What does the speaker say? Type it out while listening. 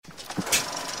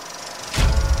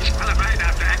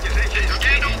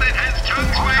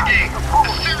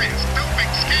A serious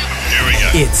doping scandal. Here we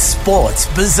go. It's Sports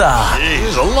Bizarre.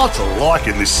 There's a lot to like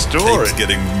in this story. It's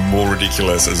getting more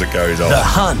ridiculous as it goes on. The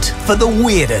hunt for the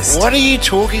weirdest. What are you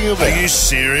talking about? Are you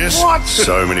serious? What?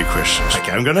 So many questions.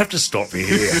 Okay, I'm going to have to stop you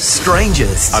here.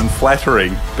 Strangest.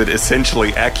 Unflattering, but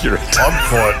essentially accurate. I'm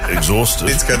quite exhausted.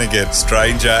 It's going to get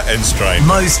stranger and stranger.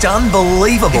 Most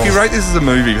unbelievable. If you wrote this as a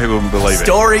movie, people wouldn't believe it.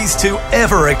 Stories to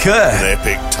ever occur. An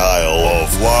epic tale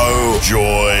of woe,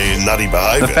 joy, nutty The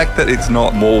behaviour. fact that it's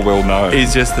not more well known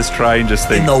is just the strangest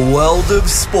thing. In the world of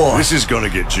sport. This is going to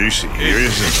get juicy here,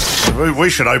 isn't it? We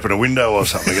should open a window or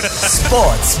something.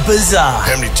 Sports Bizarre.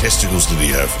 How many testicles did he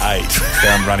have? 8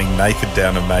 found running naked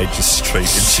down a major street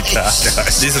in Chicago.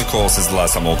 This, of course, is the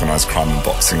last time organised crime and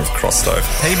boxing have crossed over.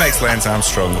 He makes Lance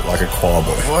Armstrong look like a choir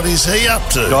boy. What is he up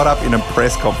to? Got up in a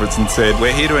press conference and said,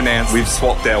 "We're here to announce we've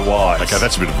swapped our wives." Okay,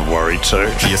 that's a bit of a worry too.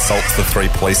 He assaults the 3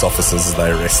 police officers as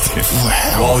they arrest him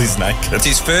while he's naked. It's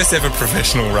his first ever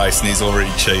professional race and he's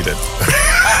already cheated.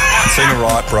 Soon a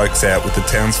riot breaks out with the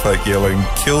townsfolk yelling,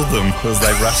 "Kill them," as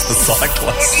they rush the cyclists.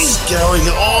 What is going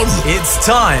on? It's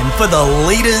time for the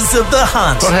leaders of the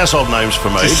hunt. Got household names for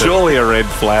me. It's surely a red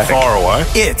flag. Fire away.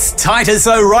 It's Titus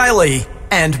O'Reilly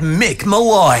and Mick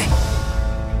Malloy.